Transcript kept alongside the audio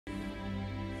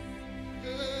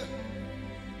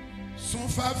Son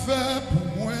faveur pour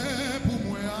moi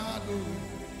adorer.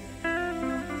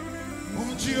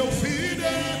 Mon Dieu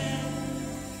fidèle,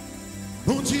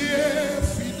 mon Dieu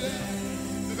fidèle.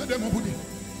 Regardez mon boudin.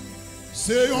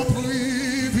 C'est un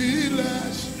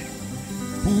privilège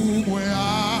pour moi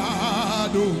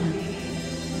adorer.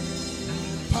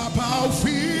 Papa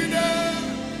fidèle.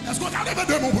 Est-ce qu'on a levé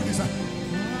de mon boudin ça?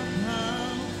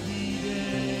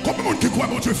 Comme le monde qui croit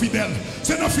mon Dieu fidèle,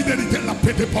 c'est notre fidélité la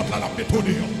pété porte la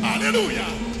pétonner. Alléluia.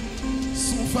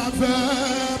 Son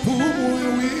faveur pour moi,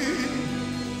 oui,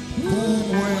 pour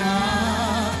moi,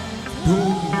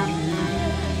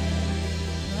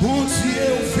 pour Dieu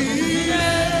fidèle,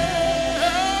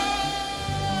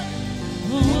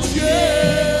 pour Dieu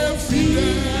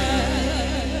fidèle.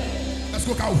 Est-ce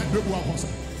qu'on a ouvert debout avant ça?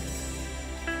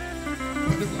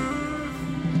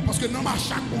 Parce que dans ma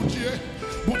chaque bon Dieu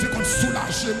qu'on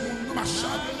soulage mon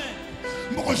machin.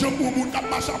 Bon Dieu mon monde qui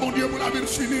marche bon Dieu pour la vie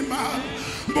finir mal.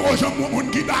 Bon Dieu mon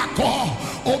monde qui d'accord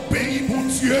au pays bon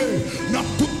Dieu dans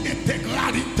toute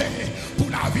intégralité pour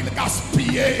la ville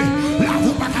gaspiller. La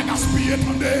vous pas gaspiller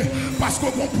attendez parce que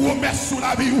bon promesse sur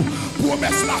la vie ou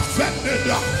promesse la fête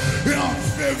dedans. Et en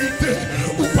vérité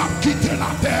ou pas quitter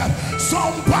la terre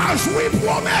sans pas jouer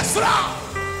promesse là.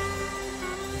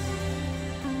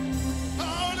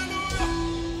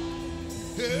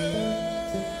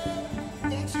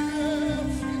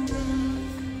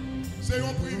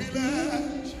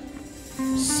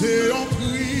 C'est un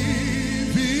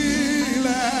privilège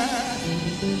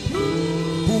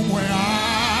pour moi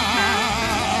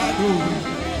adorer.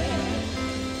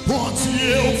 Mon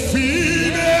Dieu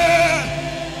fidèle,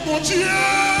 mon Dieu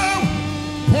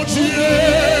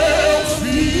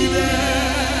fidèle.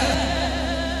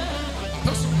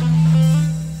 Attention,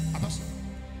 attention.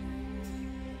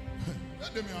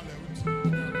 Regardez-moi en l'air.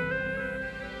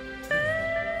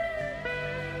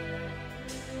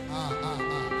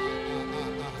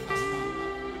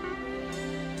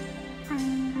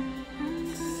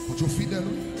 Au fidèle,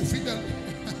 au fidèle.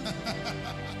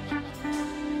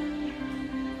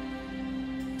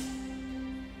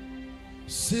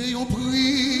 C'est un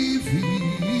privilège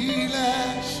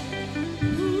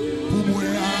pour moi.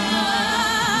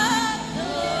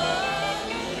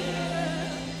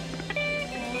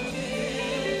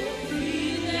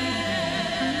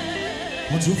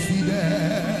 Mon Dieu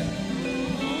fidèle.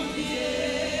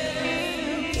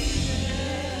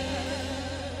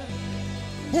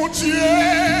 Mon Dieu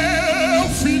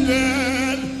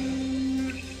fidèle,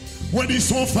 on dit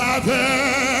son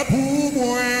faveur pour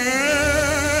moi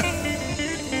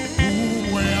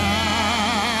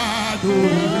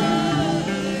adorer.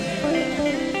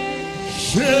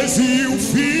 Jésus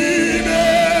fidèle,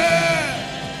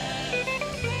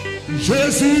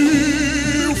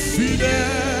 Jésus fidèle,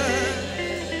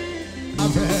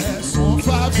 avec son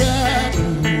faveur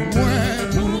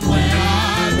pour moi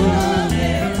adorer.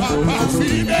 Papa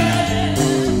fidèle,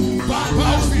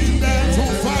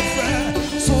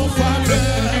 son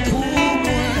faveur pour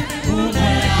moi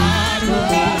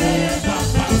adorer.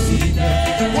 Papa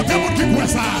fidèle, on t'aime qui voit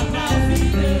ça.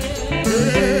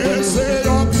 Et c'est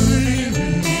un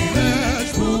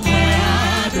privilège pour moi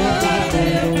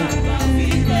adorer. Papa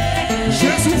fidèle,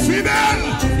 Jésus fidèle,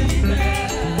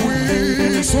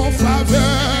 oui, son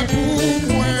faveur pour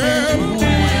moi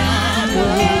adorer.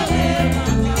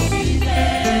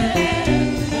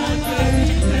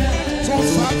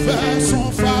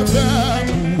 Son faveur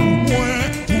pour moi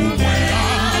adorer.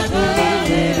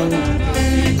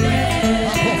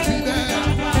 Papa fidèle,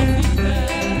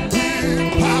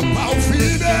 Papa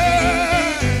fidèle,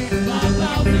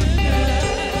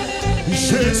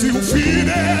 Jésus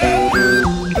fidèle,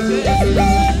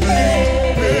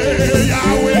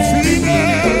 Yahweh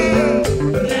fidèle,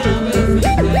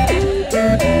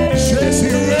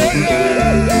 Jésus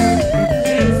réel,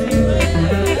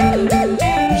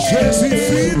 Jésus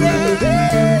fidèle,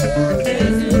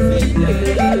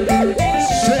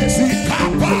 Jésus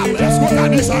capable. Est-ce qu'on a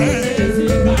dit ça?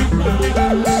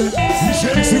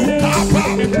 Jésus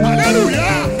capable. Alléluia.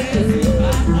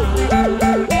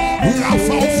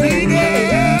 Rapha fidèle,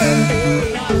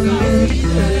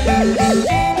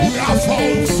 Rapha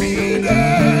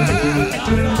fidèle,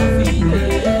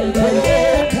 oh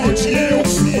mon Dieu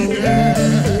fidèle,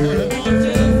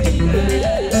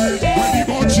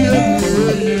 mon Dieu.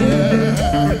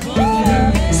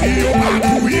 Si on va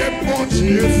trouver mon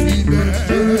Dieu fidèle,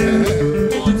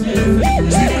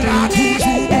 si on a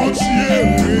toujours mon Dieu,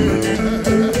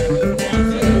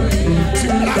 si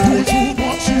on a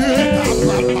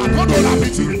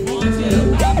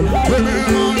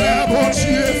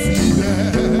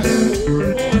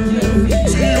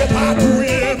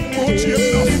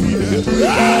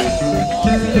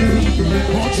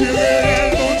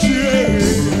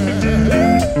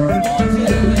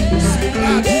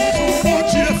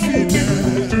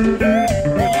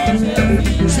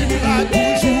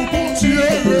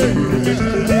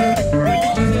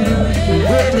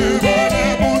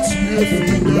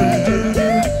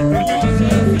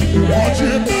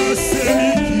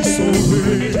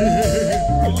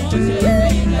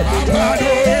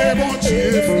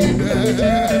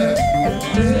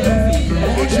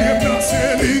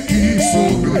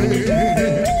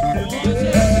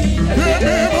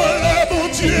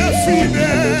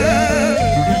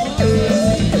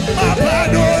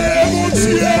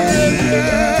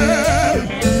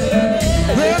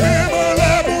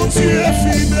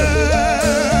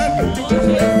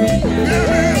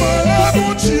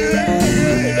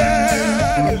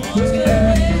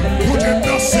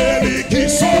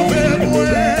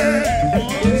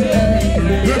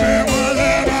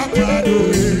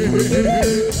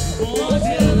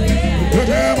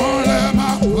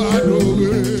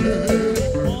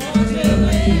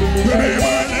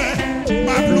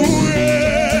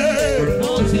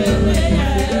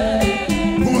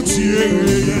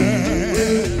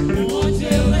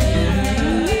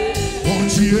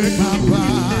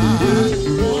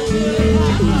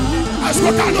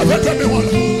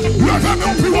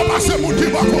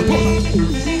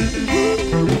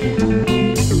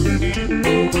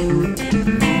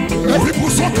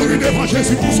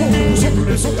Jésus, pour son un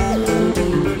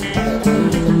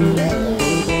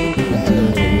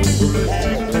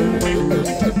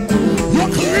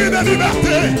cri de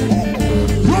liberté,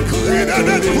 un cri de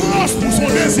délivrance pour son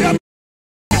désir.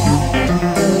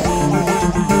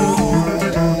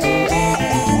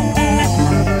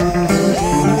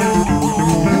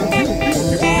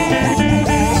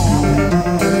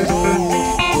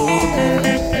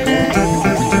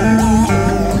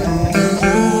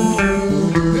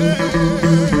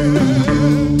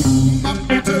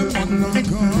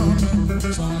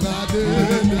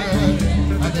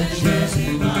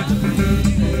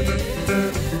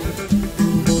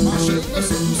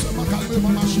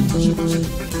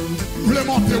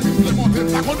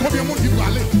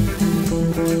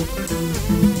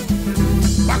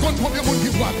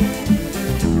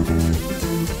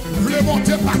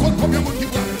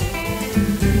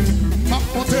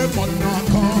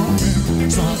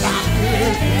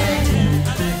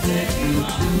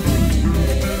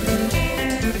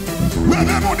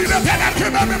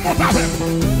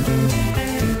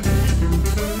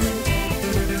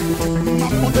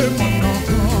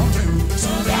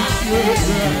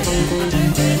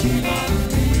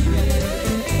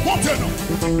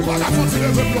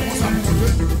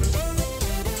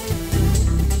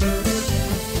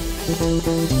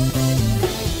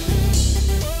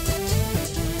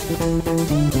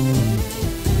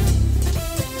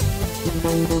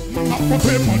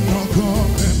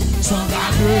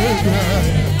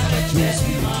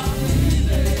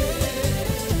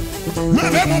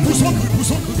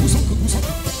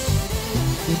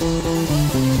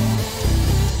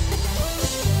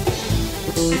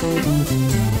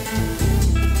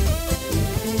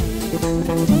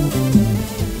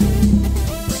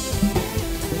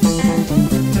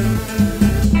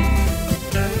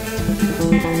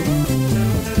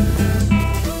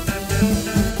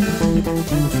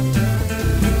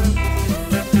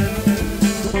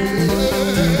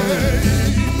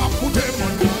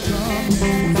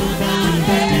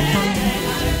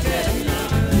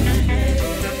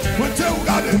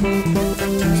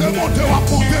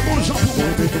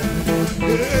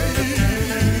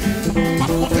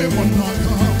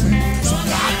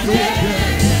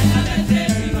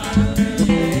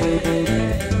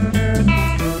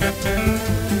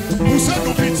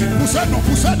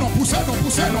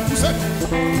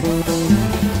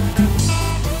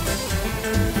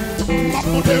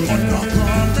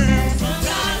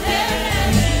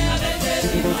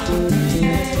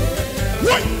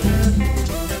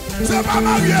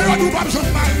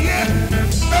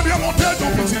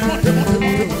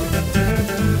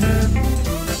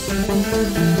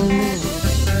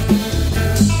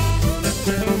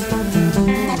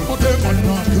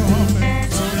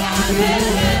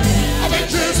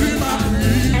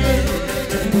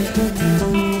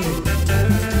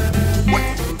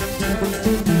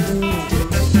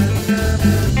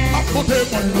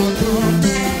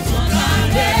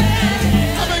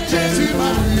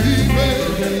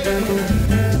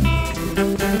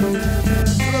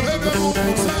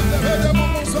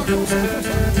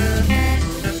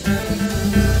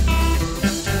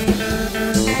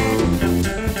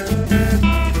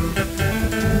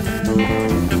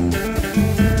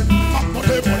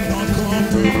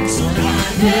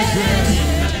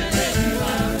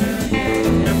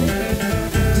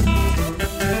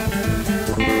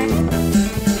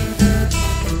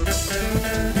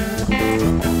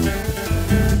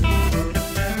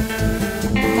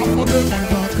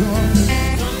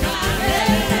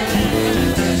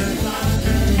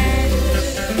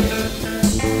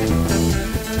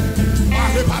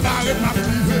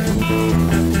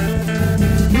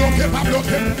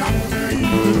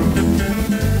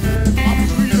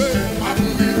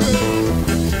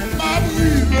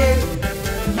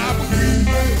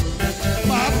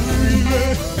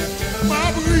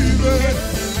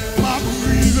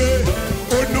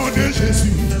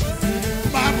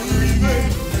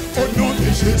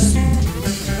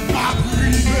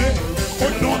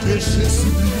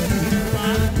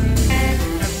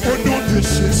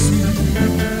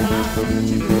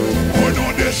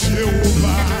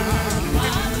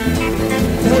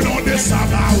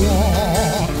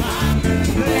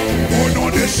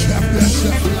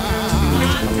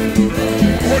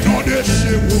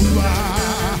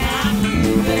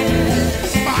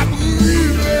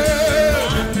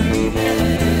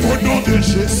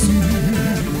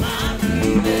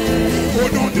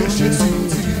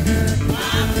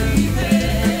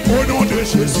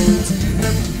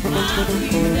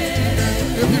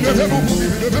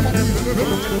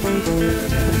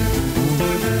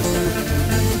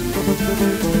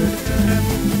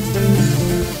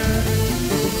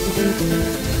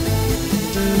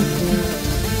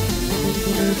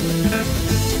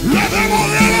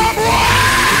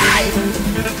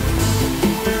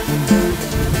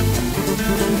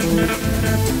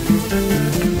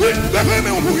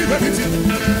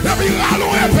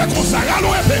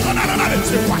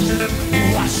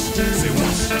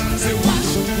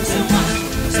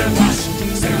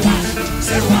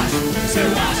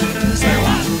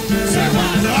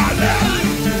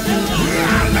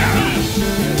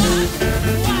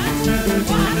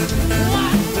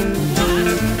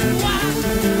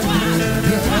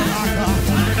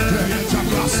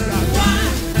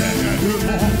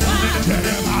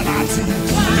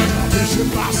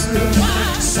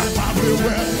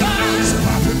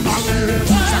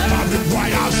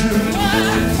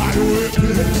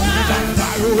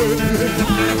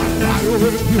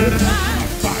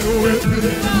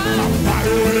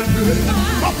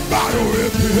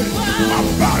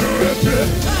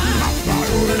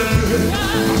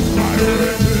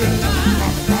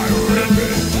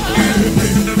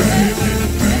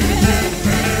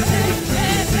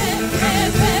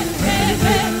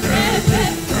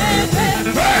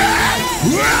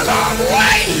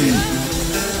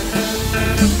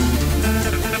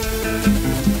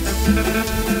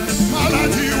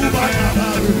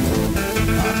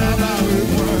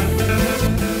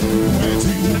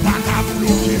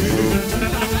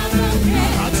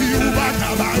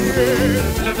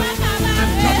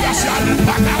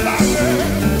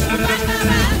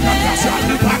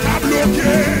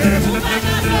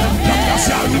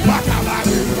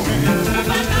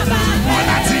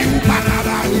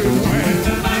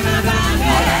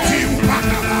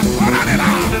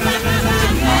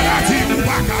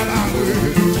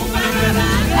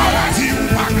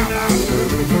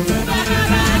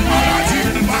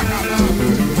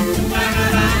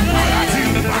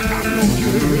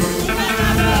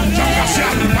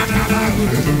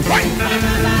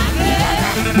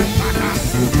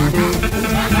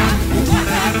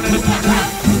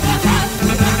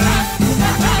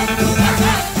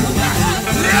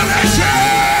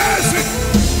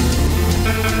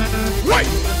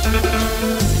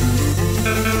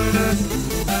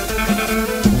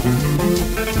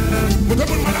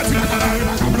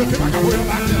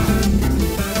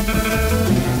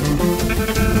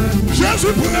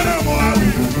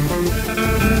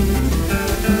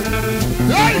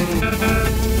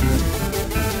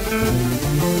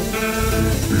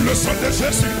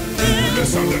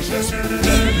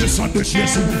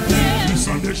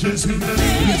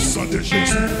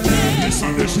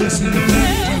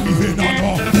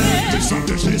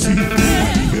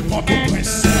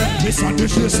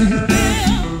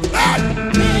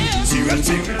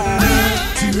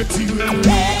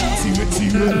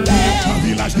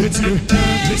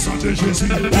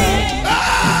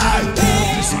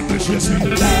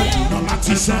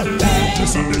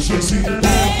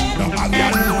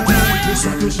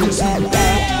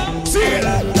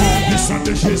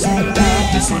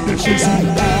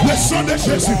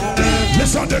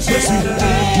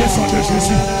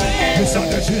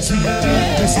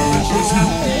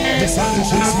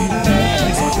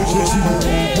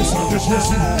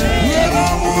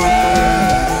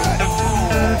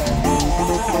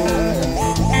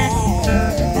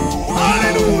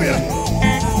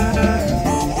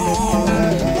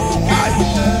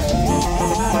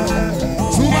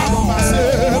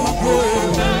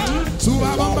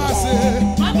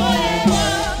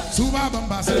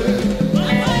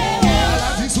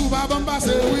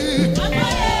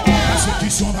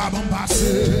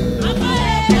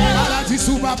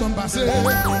 pas bon passer.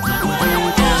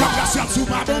 J'apprécie sous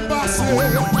pas bon passer.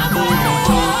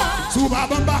 Sous pas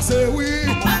bon passer, oui.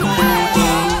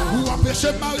 Ou empêcher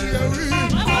marier, oui.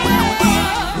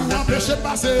 Ou empêcher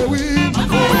passer, oui.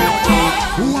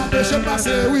 Ou empêcher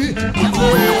passer, oui.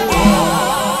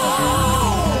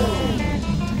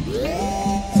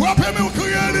 Frappez-moi au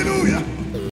cri, alléluia.